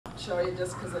show you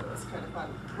just because it was kind of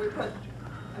fun.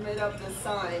 I made up this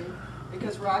sign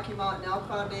because Rocky Mountain Elk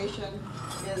Foundation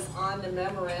is on the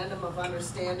Memorandum of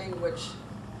Understanding, which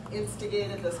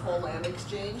instigated this whole land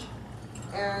exchange.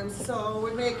 And so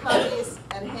we made copies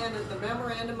and handed the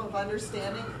Memorandum of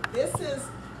Understanding. This is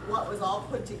what was all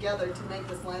put together to make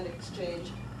this land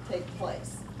exchange take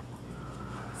place.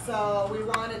 So we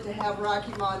wanted to have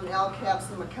Rocky Mountain Elk have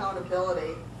some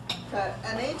accountability.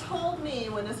 And they told me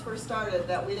when this first started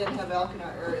that we didn't have elk in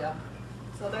our area.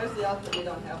 So there's the elk that we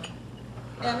don't have.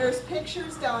 And there's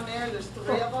pictures down there, there's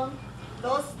 3 of them.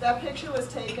 That picture was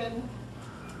taken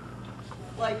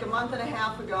like a month and a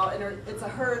half ago, and it's a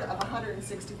herd of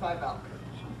 165 elk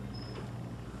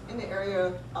in the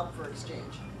area up for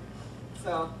exchange.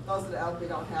 So those are the elk we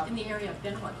don't have. In the area of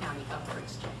Benoit County up for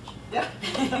exchange. Yeah,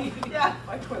 yeah,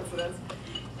 by coincidence.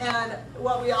 And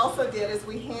what we also did is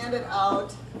we handed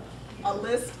out a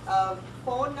list of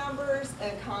phone numbers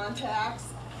and contacts,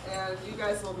 and you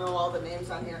guys will know all the names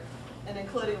on here, and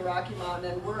including Rocky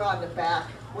Mountain, and we're on the back.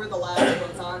 We're the last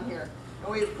ones on here.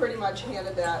 And we pretty much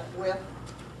handed that with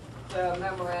the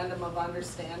Memorandum of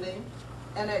Understanding,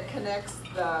 and it connects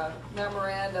the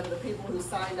memorandum, the people who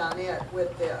signed on it,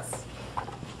 with this.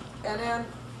 And then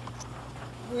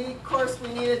of course, we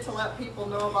needed to let people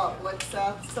know about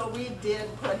Lochsa, so we did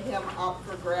put him up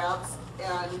for grabs.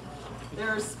 And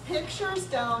there's pictures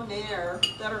down there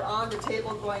that are on the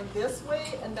table going this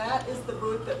way, and that is the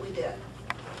booth that we did.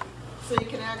 So you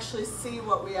can actually see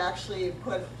what we actually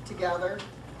put together.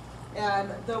 And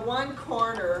the one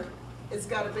corner has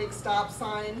got a big stop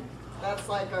sign. That's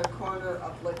like a corner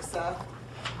of Lochsa.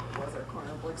 Was our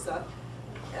corner of Lochsa,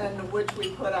 and which we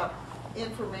put up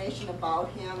information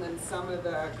about him and some of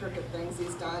the crooked things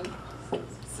he's done.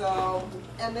 So,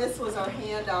 and this was our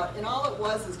handout, and all it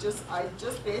was is I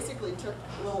just basically took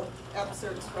little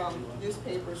excerpts from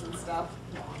newspapers and stuff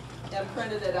and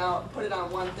printed it out and put it on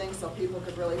one thing so people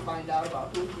could really find out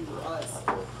about who he was.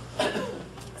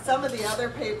 Some of the other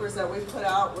papers that we put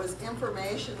out was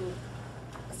information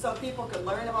so people could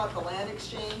learn about the land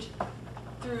exchange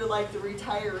through like the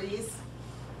retirees.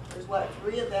 There's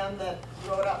 3 of them that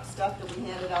wrote up stuff that we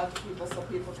handed out to people so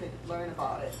people could learn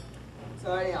about it.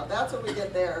 So anyhow, that's what we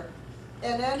did there.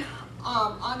 And then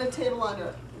on the table on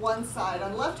the one side,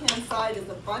 on the left-hand side is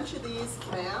a bunch of these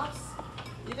maps.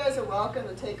 You guys are welcome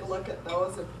to take a look at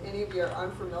those if any of you are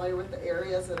unfamiliar with the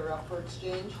areas that are up for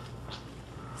exchange.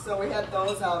 So we had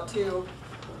those out too.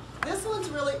 This one's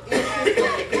really interesting.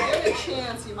 If you get a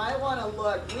chance, you might want to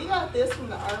look. We got this from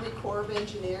the Army Corps of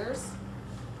Engineers.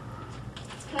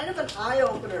 Kind of an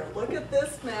eye-opener. Look at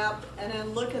this map and then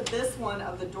look at this one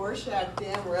of the Dorshad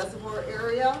Dam Reservoir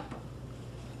area.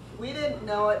 We didn't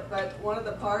know it, but one of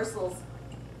the parcels,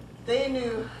 they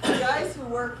knew, the guys who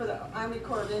work for the Army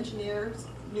Corps of Engineers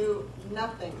knew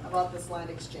nothing about this land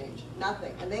exchange,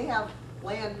 nothing. And they have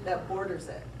land that borders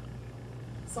it.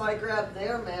 So I grabbed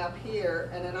their map here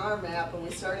and then our map, and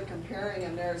we started comparing,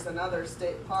 and there's another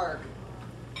state park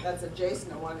that's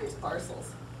adjacent to one of these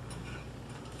parcels.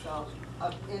 So,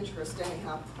 of interest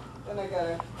anyhow. Then I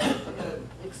gotta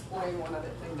explain one other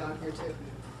thing down here too.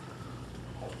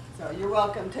 So you're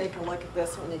welcome to take a look at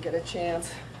this when you get a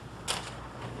chance.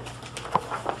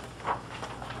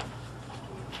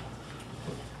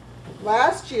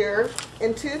 Last year,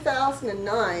 in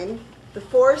 2009, the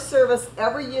Forest Service,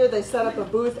 every year they set up a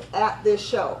booth at this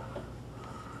show.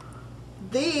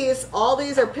 All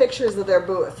these are pictures of their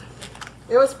booth.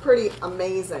 It was pretty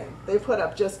amazing. They put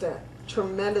up just a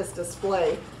tremendous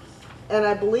display, and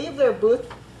I believe their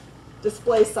booth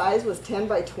display size was 10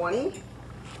 by 20.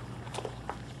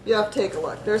 You have to take a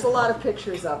look. There's a lot of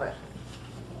pictures of it.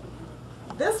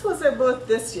 This was their booth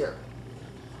this year.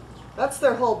 That's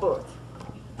their whole booth.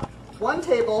 One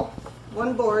table,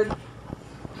 one board.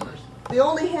 The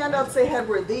only handouts they had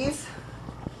were these.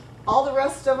 All the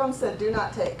rest of them said do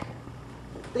not take.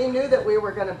 They knew that we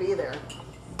were going to be there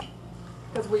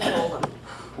because we told them.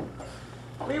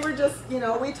 We were just,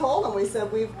 we told them, we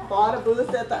said we've bought a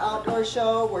booth at the outdoor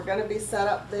show, we're going to be set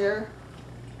up there.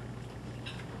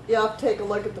 You have to take a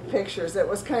look at the pictures. It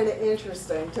was kind of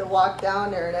interesting to walk down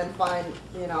there and then find,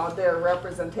 their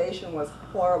representation was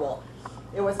horrible.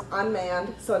 It was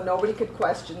unmanned, so nobody could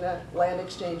question the land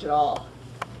exchange at all.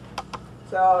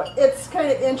 So it's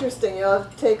kind of interesting. You'll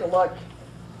have to take a look.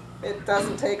 It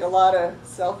doesn't take a lot of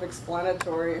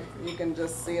self-explanatory. You can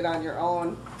just see it on your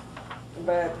own.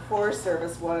 But the Forest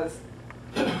Service was,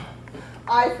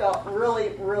 I felt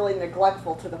really, really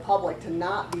neglectful to the public to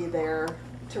not be there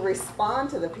to respond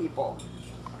to the people.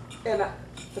 And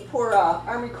the poor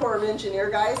Army Corps of Engineer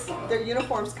guys, their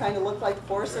uniforms kind of look like the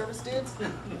Forest Service dudes.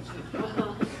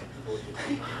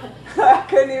 I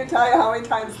couldn't even tell you how many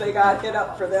times they got hit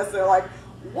up for this. They're like,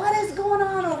 what is going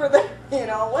on over there? You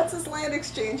know, what's this land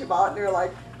exchange about? And they're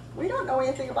like, we don't know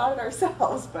anything about it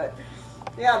ourselves. But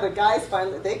yeah, the guys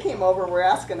finally, they came over and were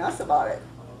asking us about it.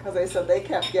 Because they said they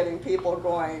kept getting people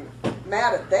going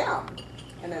mad at them.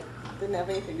 And it didn't have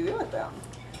anything to do with them.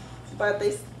 But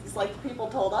it's like people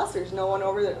told us there's no one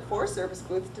over there at the Forest Service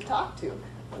booth to talk to.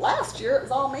 Last year it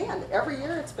was all manned. Every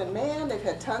year it's been manned. They've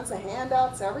had tons of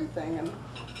handouts, everything. And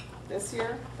this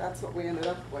year, that's what we ended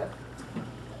up with.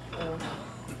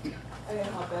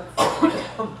 Anyhow,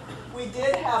 we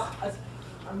did have an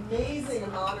amazing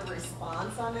amount of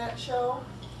response on that show.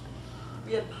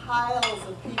 We had piles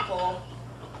of people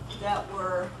that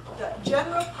were, the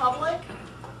general public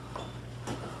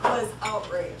was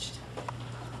outraged.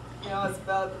 You know, it's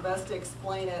about the best to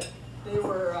explain it. They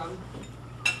were,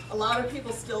 a lot of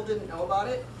people still didn't know about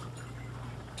it.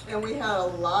 And we had a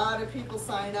lot of people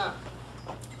sign up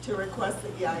to request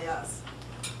the EIS.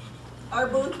 Our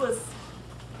booth was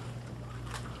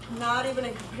not even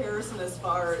in comparison as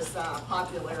far as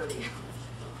popularity.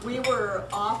 We were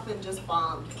often just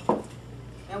bombed.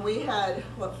 And we had,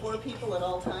 what, 4 people at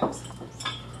all times?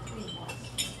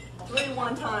 3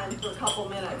 one time for a couple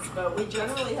minutes, but we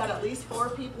generally had at least 4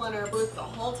 people in our booth the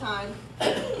whole time,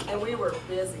 and we were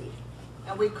busy.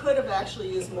 And we could have actually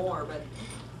used more, but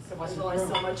there's only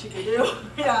so much you could do.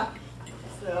 Yeah.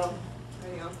 So,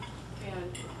 there you go.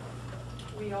 And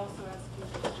we also asked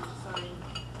people to sign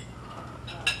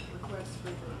requests for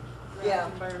the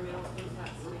draft environmental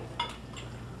impact statement,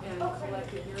 and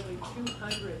collected nearly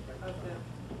 200 of them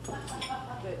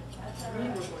that we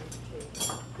were going to take.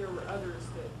 There were others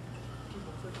that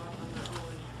people took off on their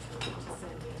own to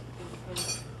send in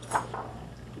independently.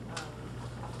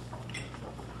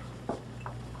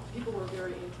 People were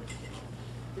very interested,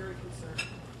 very concerned,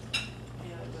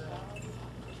 and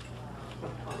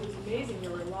it was amazing.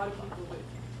 There were a lot of people that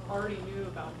already knew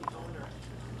about the owner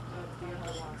of the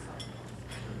upper Lochsa.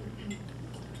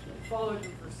 Followed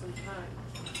him for some time.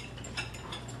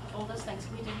 Told us things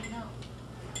we didn't know.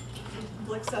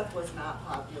 Lochsa was not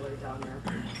popular down there.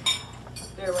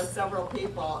 There were several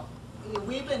people.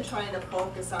 We've been trying to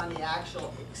focus on the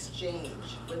actual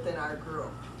exchange within our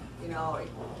group. You know,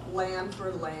 land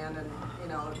for land, and you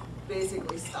know,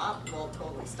 basically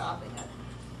totally stopping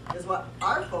it is what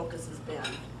our focus has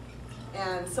been.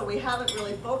 And so we haven't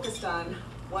really focused on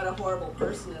what a horrible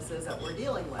person this is that we're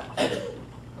dealing with.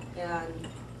 And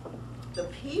the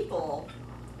people,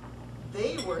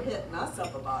 they were hitting us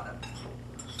up about it.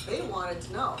 They wanted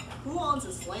to know, who owns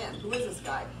this land? Who is this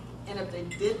guy? And if they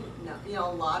didn't know, you know,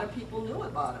 a lot of people knew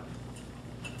about him.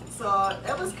 So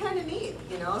that was kind of neat,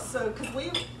 you know. So because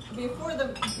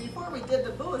before we did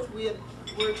the booth, we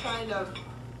were trying to,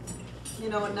 you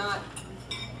know, not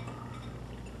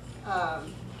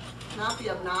be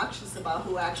obnoxious about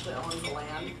who actually owns the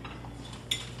land.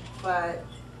 But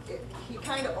he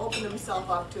kind of opened himself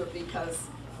up to it because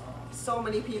so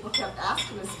many people kept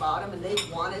asking us about him, and they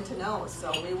wanted to know.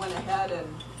 So we went ahead and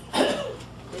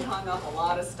we hung up a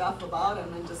lot of stuff about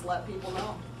him and just let people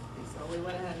know. So we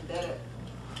went ahead and did it.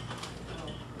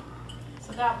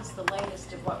 So that was the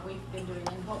latest of what we've been doing,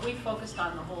 and what we focused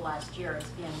on the whole last year has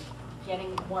been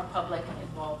getting more public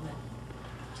involvement,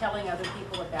 telling other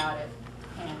people about it,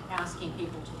 and asking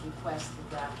people to request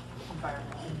the draft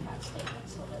environmental impact statement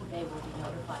so that they will be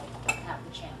notified and have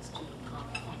the chance to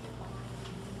comment on it.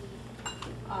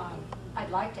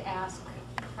 I'd like to ask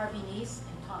Harvey Neese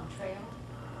and Tom Trail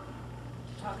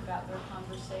to talk about their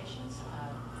conversations. Do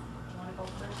you want to go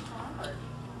first, Tom, or?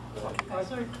 I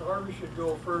think Harvey should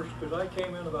go first, because I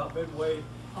came in about midway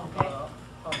on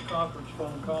conference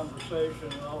phone conversation,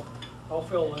 and I'll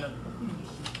fill in.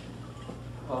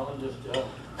 Well, I'll just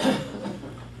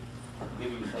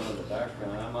give you some of the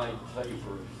background. I might tell you,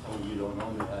 for some of you who don't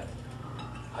know me,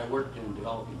 I worked in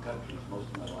developing countries most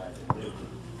of my life and lived in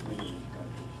many of these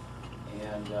countries.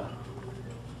 And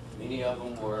many of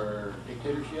them were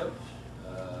dictatorships,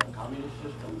 communist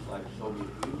systems like the Soviet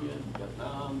Union,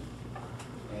 Vietnam.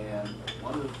 And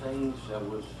one of the things that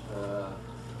was a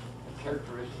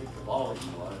characteristic of all of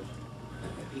them was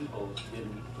that the people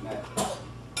didn't matter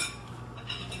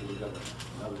to the government.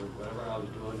 In other words, whatever I was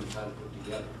doing to try to put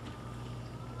together,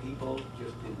 people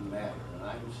just didn't matter. And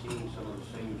I'm seeing some of the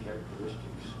same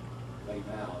characteristics right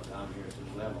now down here at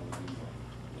this level, and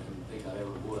I didn't think I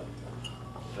ever would.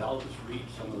 So I'll just read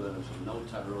some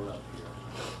notes I wrote up here.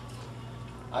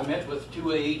 I met with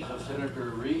 2 aides of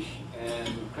Senator Reich and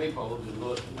Crapo in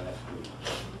Lewiston last week.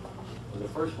 For the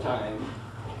first time,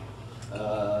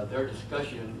 their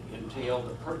discussion entailed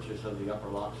the purchase of the Upper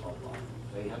Lochsa line.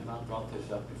 They have not brought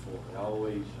this up before. They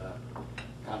always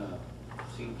kind of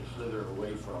seem to slither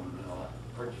away from,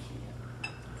 purchasing it.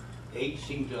 Aides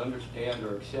seem to understand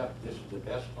or accept this is the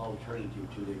best alternative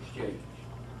to the exchange.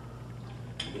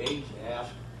 The aides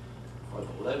asked for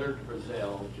the letter to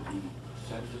Brazil to be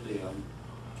sent to them,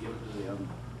 given to them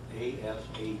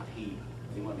ASAP.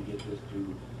 They want to get this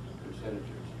to their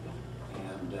senators.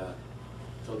 And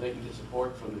so they can get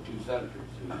support from the two senators.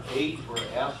 The aides were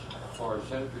asked for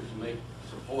senators to make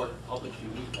support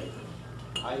publishing newspapers.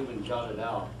 I even jotted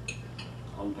out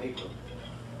on paper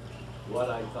what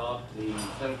I thought the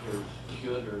senators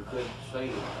should or could say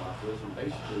about this, and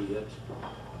basically it's,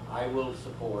 I will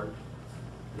support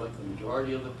what the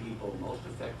majority of the people most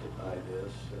affected by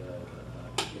this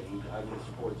change, I will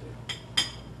support them.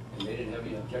 And they didn't have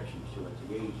any objections to it,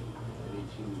 the aides, they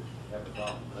didn't seem to have a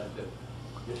problem. But I said,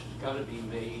 this has got to be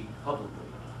made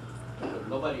publicly, because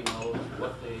nobody knows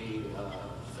what they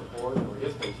support or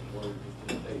if they support it.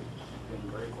 They've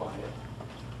been very quiet,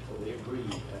 so they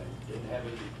agreed. Didn't have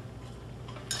any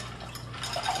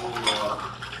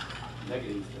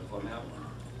negative stuff on that one.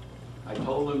 I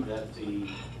told them that the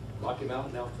Rocky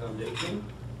Mountain Elk Foundation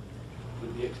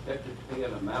would be expected to pay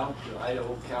an amount to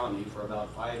Idaho County for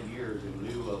about 5 years in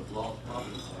lieu of lost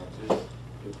property taxes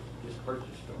if this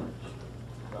purchase starts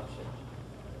process.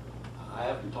 I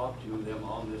haven't talked to them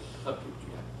on this subject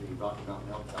yet, the Rocky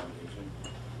Mountain Elk Foundation,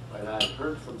 but I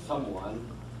heard from someone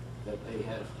that they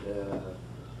had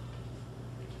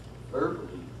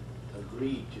verbally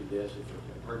agreed to this if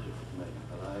a purchase was made,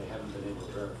 but I haven't been able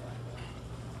to verify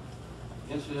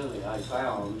that. Incidentally, I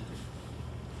found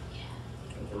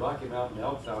that the Rocky Mountain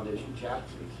Elk Foundation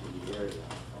chapters in the area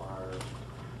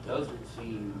don't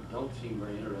seem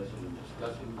very interested in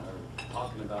discussing or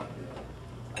talking about the.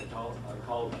 I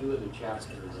called two of the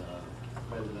chapter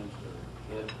presidents or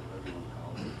heads, or whatever you want to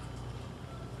call them.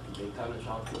 And they kind of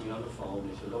talked to me on the phone.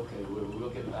 They said, "Okay, we'll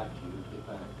get back to you. Get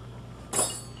back." I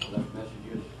left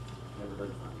messages. Never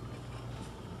heard from them.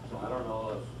 So I don't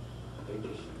know if they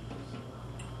just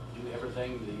do everything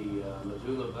the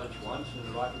Missoula bunch wants in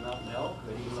the Rocky Mountain Elk,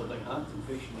 but even though they hunt and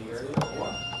fish in the area, or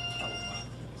what?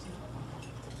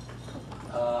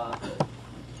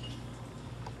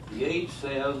 The aide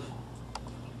says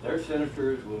their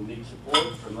senators will need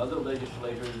support from other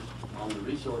legislators on the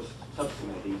resource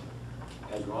subcommittees,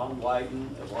 as Ron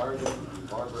Wyden of Oregon and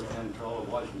Barbara Cantrell of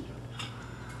Washington,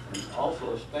 and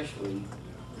also especially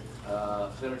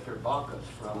Senator Baucus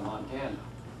from Montana.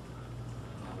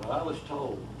 What I was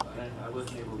told, I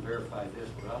wasn't able to verify this,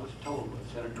 but I was told that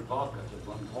Senator Baucus at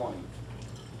one point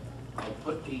had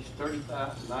put these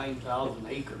 39,000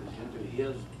 acres into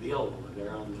his bill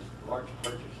there on this large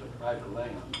purchase of private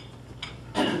land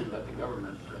that the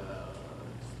government,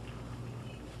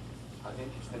 I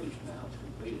think it's finished now, it's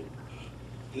completed.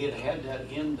 He had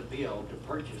that in the bill to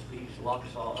purchase these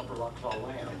Lochsa, upper Lochsa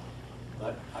land,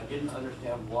 but I didn't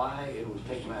understand why it was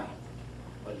taken out.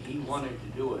 But he wanted to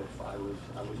do it, I was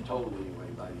told anyway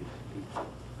by these people.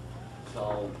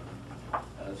 So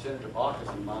Senator Baucus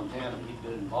in Montana, he's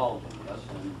been involved in this,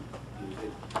 and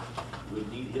we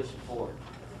need his support.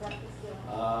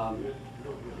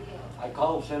 I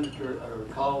called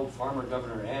Farmer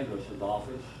Governor Andrus'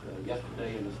 office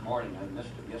yesterday and this morning. I missed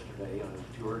him yesterday, and I was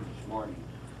too early this morning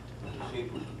to see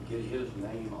if we could get his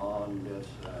name on this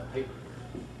paper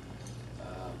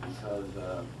because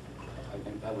I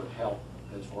think that would help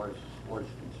as far as support is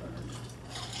concerned.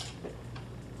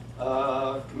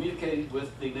 Communicated with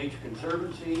the Nature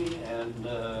Conservancy, and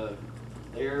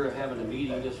they're having a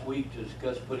meeting this week to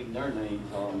discuss putting their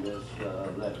names on this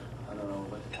letter. I don't know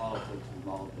what the politics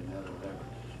involved in that or whatever.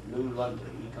 Lou Lundy,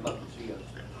 he come up to see us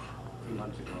a few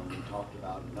months ago, and we talked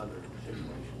about another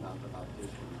situation, not about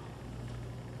this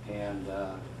one. And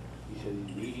he said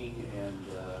he's meeting, and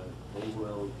they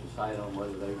will decide on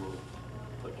whether they will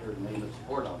put their name and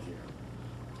support on here.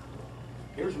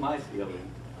 Here's my feeling.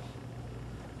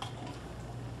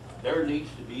 There needs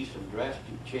to be some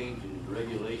drastic change in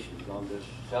regulations on this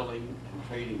selling and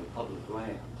trading of public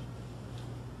lands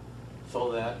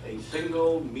so that a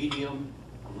single medium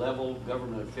level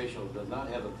government official does not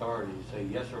have authority to say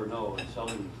yes or no in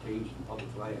selling and exchanging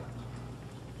public lands.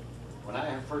 When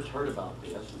I first heard about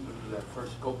this and went to that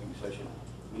first scoping session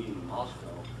meeting in Moscow,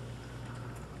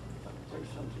 I thought, there's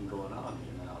something going on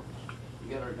here now. You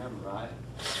gotta remember,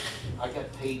 I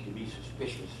got paid to be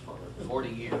suspicious for 40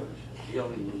 years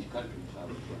dealing in these countries I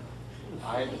was in.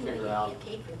 I had to figure out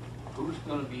who's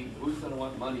gonna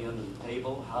want money under the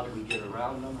table, how do we get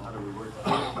around them, how do we work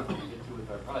together and get through with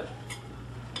our project.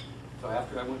 So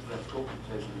after I went to that scoping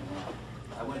session,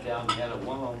 I went down and had a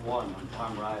one-on-one on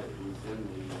Tom Riley, who's in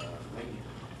the ranger.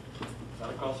 Sat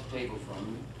across the table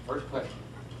from me. First question.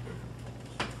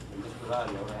 Mr. Riley,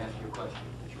 I want to ask you a question.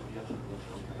 He said, yes,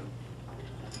 okay.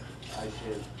 I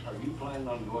said, are you planning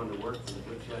on going to work for the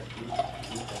Lochsa group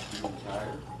after you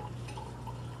retire?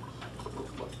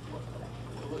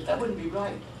 That wouldn't be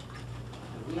right.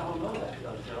 We all know that.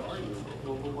 I said, are you?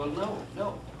 Well,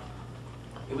 no.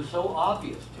 It was so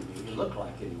obvious to me, it looked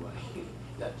like anyway,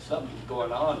 that something's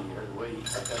going on here, the way he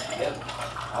put that together.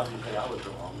 Obviously, I was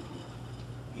wrong.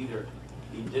 Either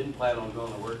he didn't plan on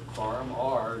going to work for him,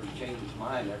 or he changed his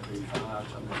mind after he found out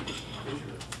something was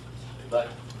suspicious. But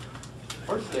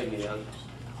first thing is,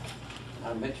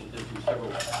 I mentioned this to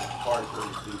several Forest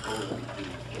Service people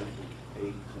and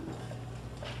aides.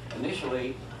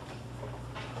 Initially,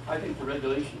 I think the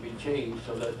regulation should be changed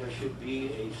so that there should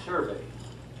be a survey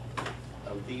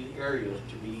of these areas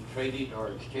to be traded or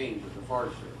exchanged with the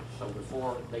Forest Service. So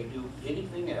before they do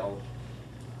anything else,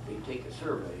 they take a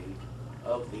survey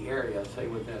of the area, say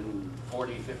within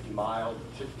 40, 50 miles,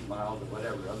 or 60 miles, or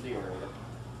whatever, of the area,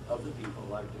 of the people,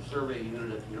 like the survey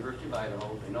unit at the University of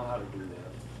Idaho. They know how to do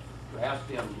that. You ask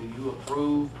them, do you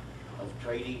approve of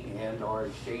trading and or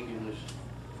exchanging this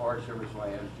Forest Service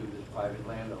land to this private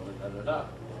landowner, da-da-da.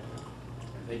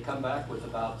 If they come back with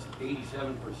about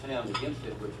 87% against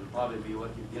it, which would probably be what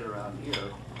you get around here,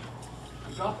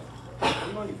 you drop it.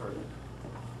 Don't go any further.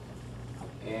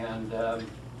 And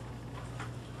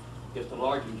if the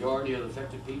large majority of the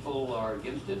affected people are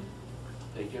against it,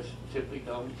 they just simply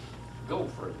don't go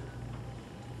further.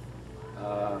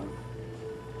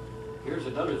 Here's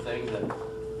another thing that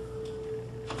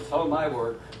some of my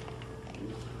work,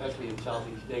 especially in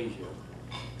Southeast Asia,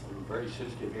 in very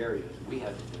sensitive areas, we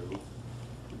had to do.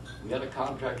 We had a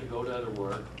contract to go to other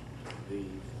work.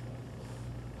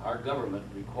 Our government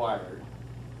required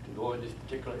to go in these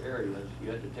particular areas, you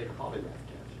had to take a polygraph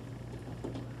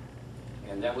test.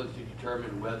 And that was to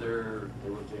determine whether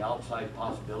there was the outside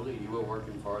possibility you were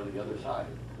working for the other side,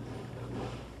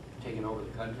 taking over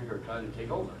the country or trying to take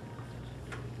over.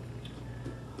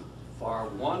 For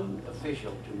one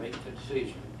official to make the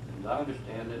decision, and I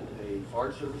understand that a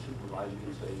Forest Service supervisor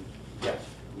can say, yes,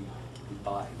 we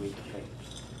buy, we exchange.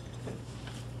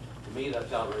 To me,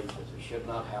 that's outrageous. It should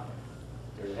not happen.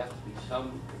 There has to be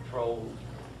some control,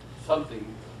 something,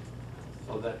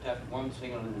 so that that one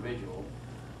single individual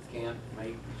can't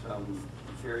make some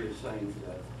nefarious things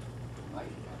that might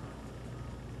happen.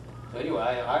 So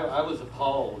anyway, I was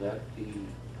appalled at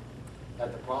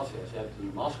the process. At the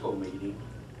Moscow meeting,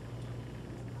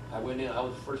 I went in, I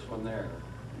was the first one there.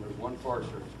 There was one Forest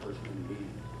Service person in the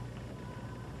meeting.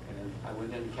 And I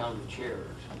went in and counted the chairs.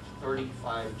 It was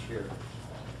 35 chairs.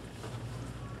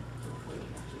 Wait,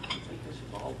 I think this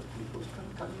is all the people who's going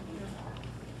to come in here?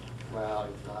 Well,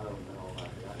 I don't know. I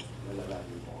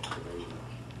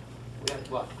we had,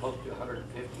 what, close to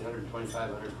 150,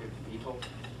 125, 150 people,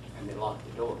 and they locked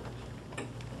the doors.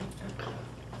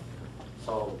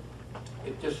 So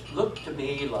it just looked to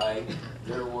me like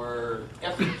there were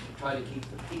efforts to try to keep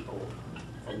the people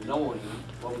from knowing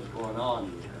what was going on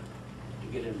here, to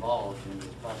get involved in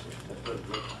this process. That's what it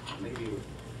looked like. Maybe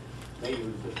it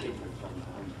was just ignorance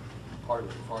on part of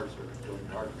the Forest Service doing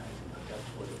the organizing, but that's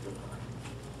what it looked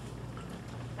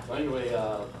like. So anyway,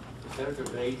 the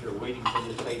senators' aides are waiting for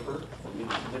this paper for me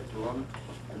to submit to them,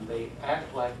 and they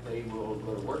act like they will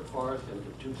go to work for us, and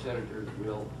the two senators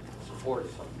will support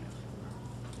us on this.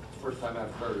 It's the first time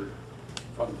I've heard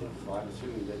from them, so I'm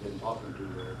assuming they've been talking to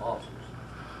their bosses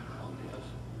on this.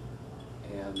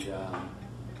 And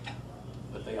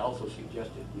but they also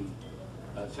suggested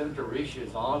Senator Risch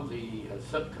is on the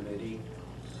subcommittee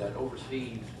that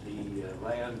oversees the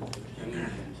land exchange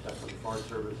and stuff for the Forest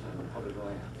Service and the public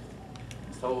land.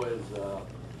 So is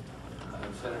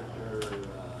Senator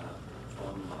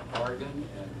from Oregon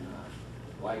and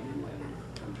Wyden and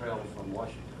Cantrell from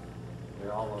Washington.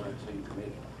 They're all on that same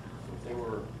committee. So if they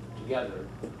were together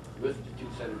with the two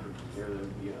senators there,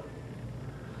 there'd be a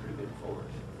pretty good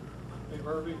force. Hey,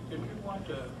 Harvey, did you want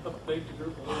to update the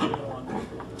group a little bit on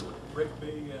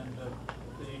Rigby and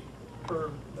the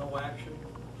term no action?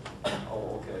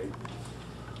 Oh, okay.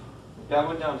 Yeah, I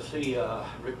went down to see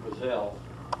Rick Brazell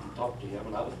and talked to him,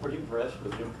 and I was pretty impressed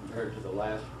with him compared to the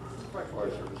last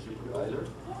Forest Service supervisor.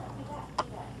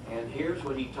 And here's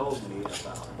what he told me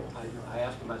about it. I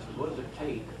asked him, I said, what does it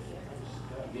take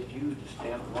to get you to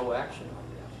stamp no action on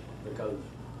this? Because,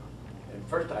 and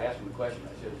first I asked him a question.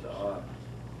 I said,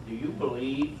 do you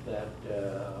believe that,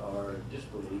 or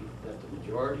disbelieve that the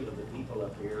majority of the people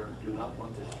up here do not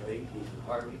want this trade? He said,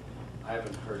 Harvey, I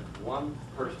haven't heard one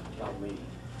person tell me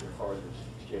they're for this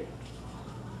exchange.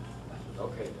 I said,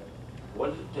 okay then.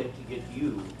 What does it take to get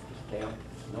you to stamp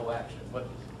no action? What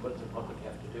does the public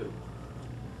have to do?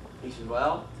 He said,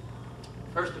 well,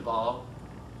 first of all,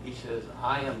 He says,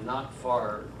 I am not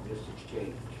for this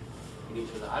exchange. And he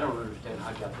says, I don't understand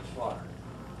how it got this far.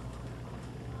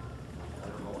 I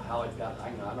don't know how it got,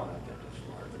 I know how it got this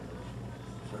far.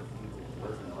 Certain people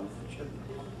working on it that shouldn't.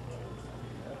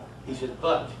 He said,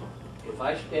 but if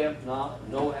I stamp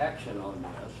no action on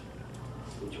this,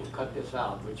 which will cut this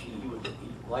out, which he would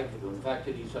like to do. In fact,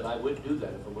 he said, I would do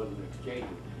that if it wasn't an exchange,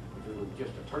 if it was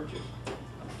just a purchase.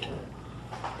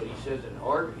 But he says,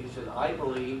 he said, I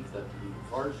believe that the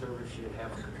Forest Service should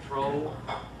have control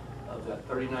of that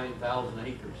 39,000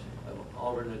 acres of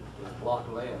alternate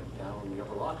block land down in the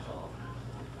upper Lochsa.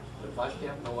 But if I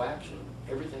stamp no action,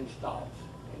 everything stops,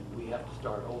 and we have to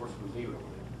start over from zero.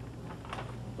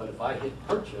 But if I hit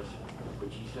purchase,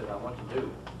 which he said I want to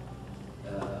do,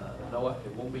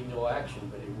 it won't be no action,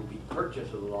 but it will be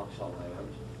purchase of the Lochsa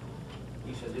lands.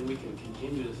 He said, then we can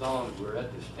continue this on. We're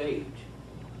at this stage.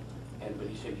 But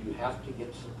he said, you have to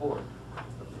get support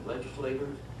of the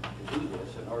legislators to do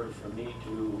this in order for me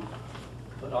to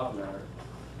put on there,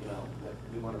 that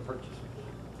we want to purchase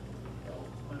it.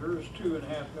 And there's 2.5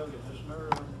 million, isn't there?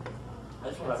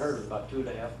 That's what I heard, about 2.5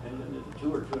 million. Is it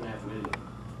 2 or 2.5 million?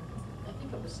 I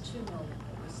think it was 2 million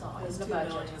that we saw in It's the 2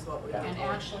 budget. million is what we And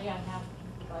have. actually, I have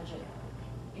the budget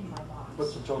in my box.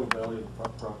 What's the total value of the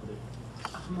property?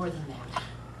 More than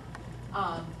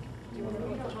that. Do you remember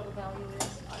what the total value is?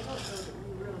 I don't know that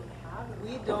we really have it.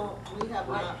 We have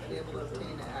not been able to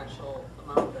obtain the actual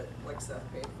amount that Lochsa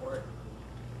paid for it.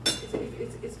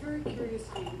 It's very curious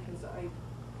to me because I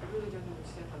really don't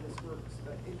understand how this works,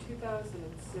 but in 2006,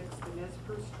 the Nez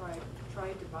Perce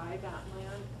tried to buy that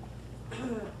land.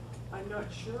 I'm not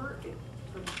sure,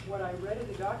 from what I read in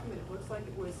the document, it looks like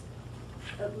it was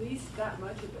at least that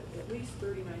much of it, at least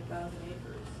 39,000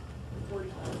 acres,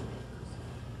 40,000 acres.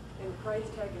 And the price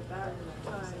tag at that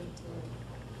time,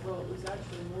 well, it was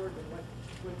actually more than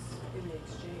what's in the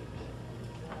exchange.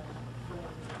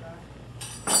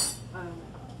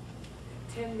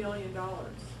 $10 million.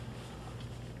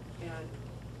 And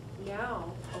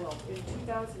now, well, in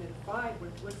 2005,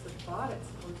 when Lochsa bought it,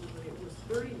 supposedly it was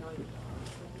 $30 million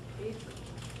that he paid for it.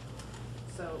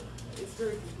 So it's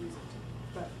very confusing to me,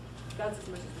 but that's as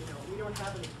much as we know. We don't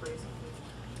have any appraisal.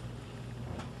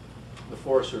 The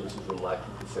Forest Service is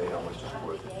reluctant to say how much is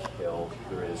worth it until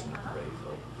there is an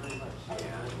appraisal.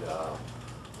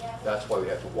 And that's why we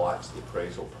have to watch the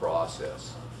appraisal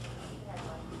process,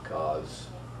 because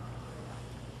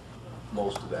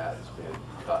most of that has been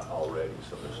cut already,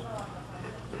 so there's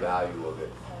the value of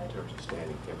it in terms of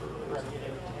standing timber really isn't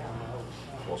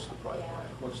most of the private land.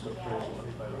 What's the appraisal at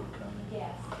Idaho County?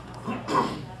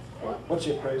 What's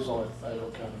the appraisal at Idaho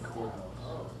County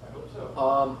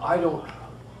Courthouse? I don't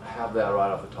have that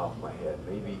right off the top of my head.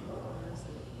 Maybe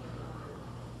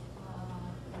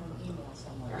Email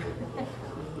somewhere.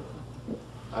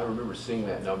 I remember seeing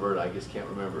that number, and I just can't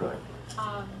remember it.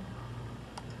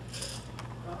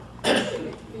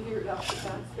 You hear it off the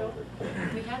tax bill?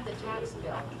 We had the tax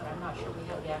bill, but I'm not sure we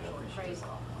have the actual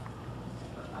appraisal.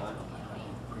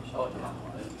 Oh, yeah.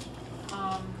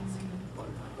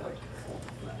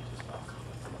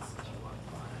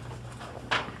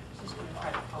 Just gonna try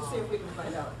to Let's call. see if we can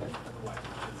find out.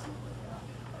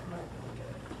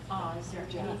 Is there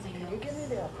anything else? Can you give me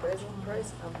the appraisal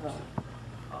price of the?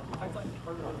 I think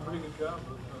Carter did a pretty good job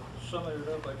of summing it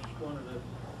up. I just wanted to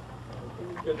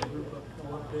get the group up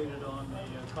more updated on the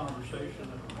conversation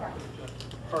that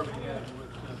Harvey had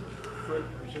with Rick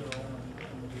Brazil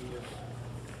and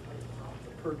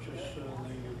the purchase,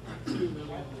 the $2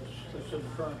 million that's in the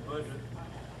current budget,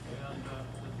 and that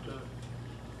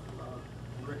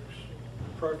Rick's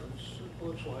preference, it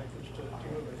looks like, is to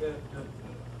move ahead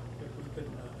if we can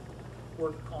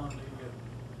work on the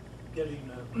getting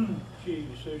key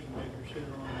decision makers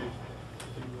here on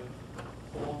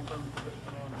the long-term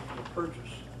commitment on the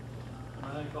purchase. And I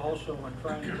think also we're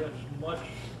trying to get as much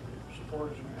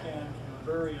support as we can from the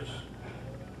various,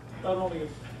 not only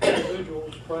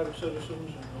individuals, private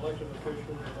citizens and elected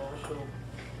officials, but also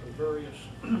the various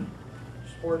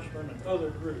sportsmen and other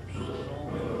groups that all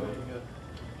have a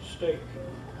stake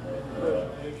in the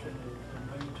preservation and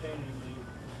maintaining the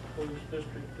police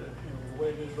district, the way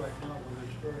it is right now, with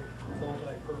its very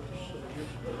multi-purpose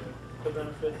use to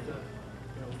benefit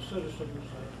citizens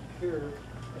here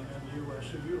and in the U.S.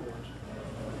 who utilize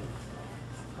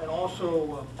it. And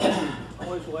also, I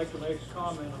always like to make a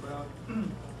comment about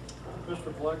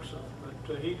Mr. Lochsa,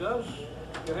 but he does,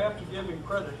 you have to give him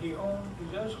credit, he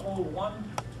does hold one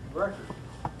record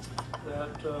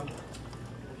that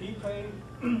he paid,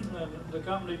 and the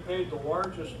company paid the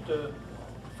largest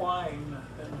fine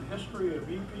in the history of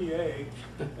EPA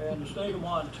and the state of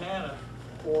Montana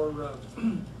for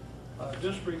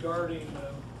disregarding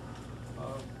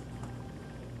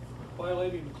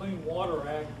violating the Clean Water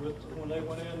Act when they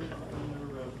went in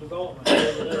their development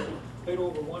over there, paid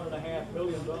over $1.5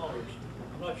 million.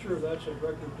 I'm not sure that's a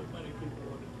record that many people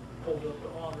would hold up to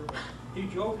honor, but he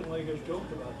jokingly has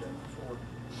joked about that before.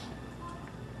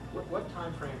 What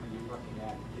time frame are you looking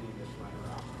at getting this letter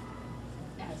out?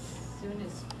 As soon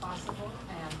as possible,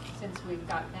 and since we've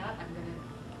got that,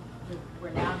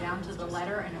 we're now down to the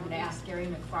letter, and I'm gonna ask Gary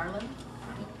McFarland to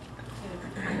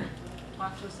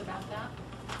talk to us about that.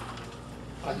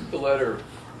 I think the letter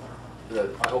that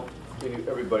I hope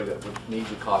everybody that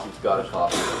needs a copy's got a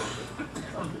copy.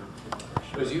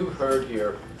 As you've heard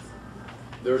here,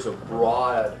 there's a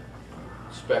broad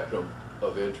spectrum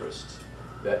of interests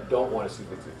that don't want to see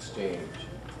this exchange.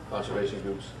 Conservation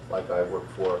groups like I work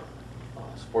for,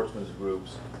 sportsmen's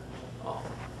groups,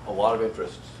 a lot of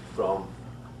interest from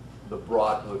the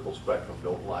broad political spectrum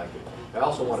don't like it. I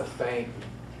also want to thank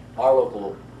our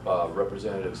local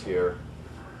representatives here,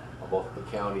 both at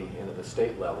the county and at the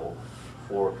state level,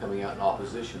 for coming out in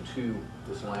opposition to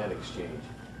this land exchange.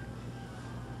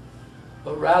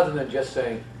 But rather than just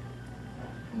saying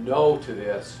no to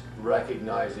this,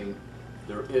 recognizing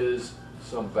there is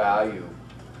some value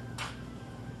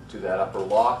to that upper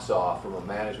Lochsa from a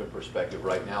management perspective.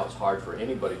 Right now it's hard for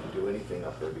anybody to do anything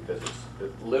up there because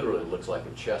it literally looks like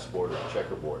a chessboard or a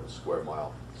checkerboard, square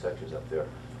mile sections up there.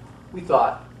 We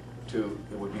thought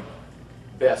it would be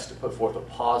best to put forth a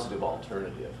positive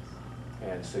alternative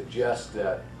and suggest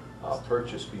that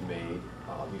purchase be made.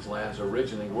 These lands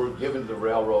originally were given to the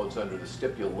railroads under the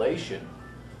stipulation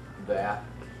that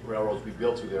railroads be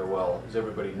built through there. Well, as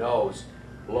everybody knows,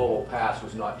 Lowell Pass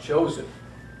was not chosen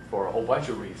for a whole bunch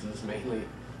of reasons, mainly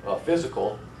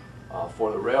physical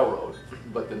for the railroad,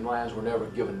 but the lands were never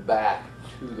given back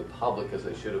to the public as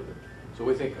they should have been. So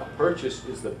we think a purchase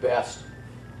is the best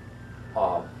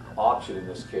option in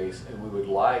this case, and we would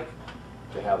like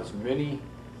to have as many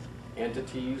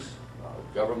entities,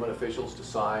 government officials to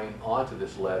sign onto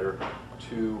this letter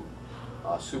to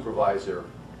Supervisor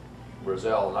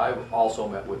Brazel. And I've also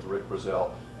met with Rick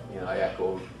Brazel, and I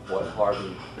echoed what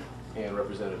Harvey and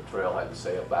Representative Trail had to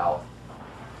say about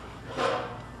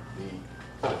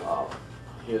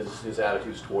his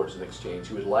attitudes towards an exchange.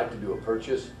 He would like to do a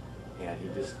purchase, and he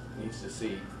just needs to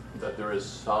see that there is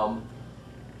some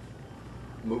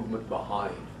movement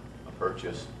behind a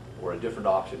purchase or a different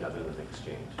option other than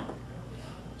exchange.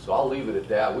 So I'll leave it at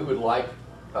that. We would like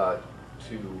to,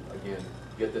 again,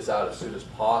 get this out as soon as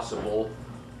possible,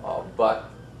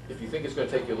 but if you think it's going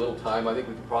to take you a little time, I think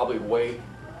we can probably wait.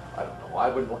 I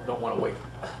don't know, don't want to wait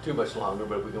too much longer,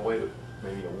 but if we can wait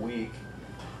maybe a week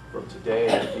from today,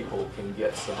 and people can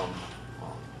get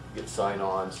get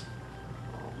sign-ons.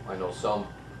 I know some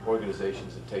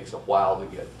organizations it takes a while to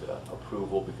get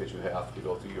approval because you have to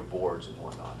go through your boards and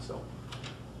whatnot. So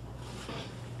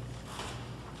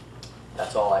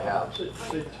that's all I have. Say,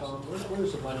 Tom,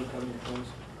 where's the money coming from?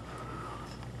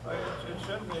 It's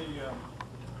in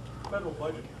the federal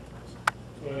budget.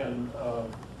 And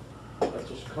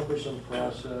that's a cumbersome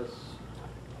process.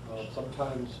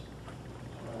 Sometimes,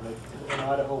 like in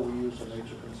Idaho, we use the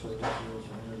Nature Conservancy as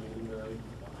an intermediary,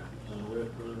 and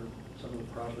RIP or some of the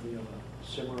property on the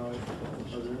Cimarron.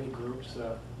 Are there any groups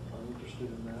that are interested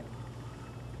in that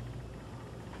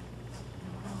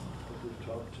we've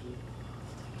talked to?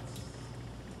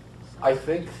 I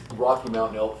think Rocky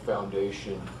Mountain Elk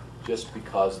Foundation, just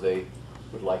because they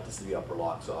would like to see the Upper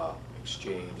Lochsa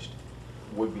exchanged,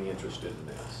 would be interested in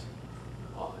this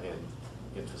and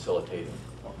in facilitating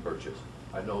a purchase.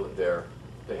 I know that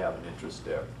they have an interest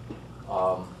there.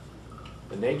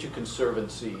 The Nature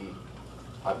Conservancy,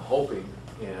 I'm hoping,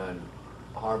 and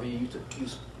Harvey,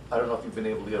 I don't know if you've been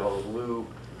able to get a hold of Lou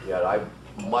yet.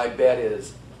 My bet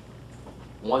is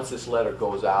once this letter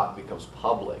goes out and becomes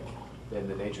public, then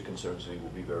the Nature Conservancy will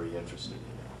be very interested in it.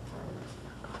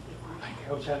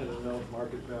 I was handed a note,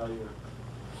 market value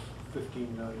of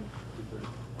 $15 million.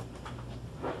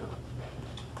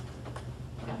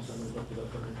 Someone looked it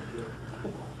up on the computer.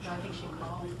 No, I think she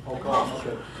called. Oh, call,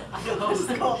 okay. Idaho.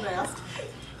 Just called and asked.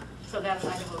 So that's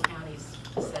Idaho County's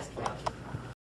assessed value.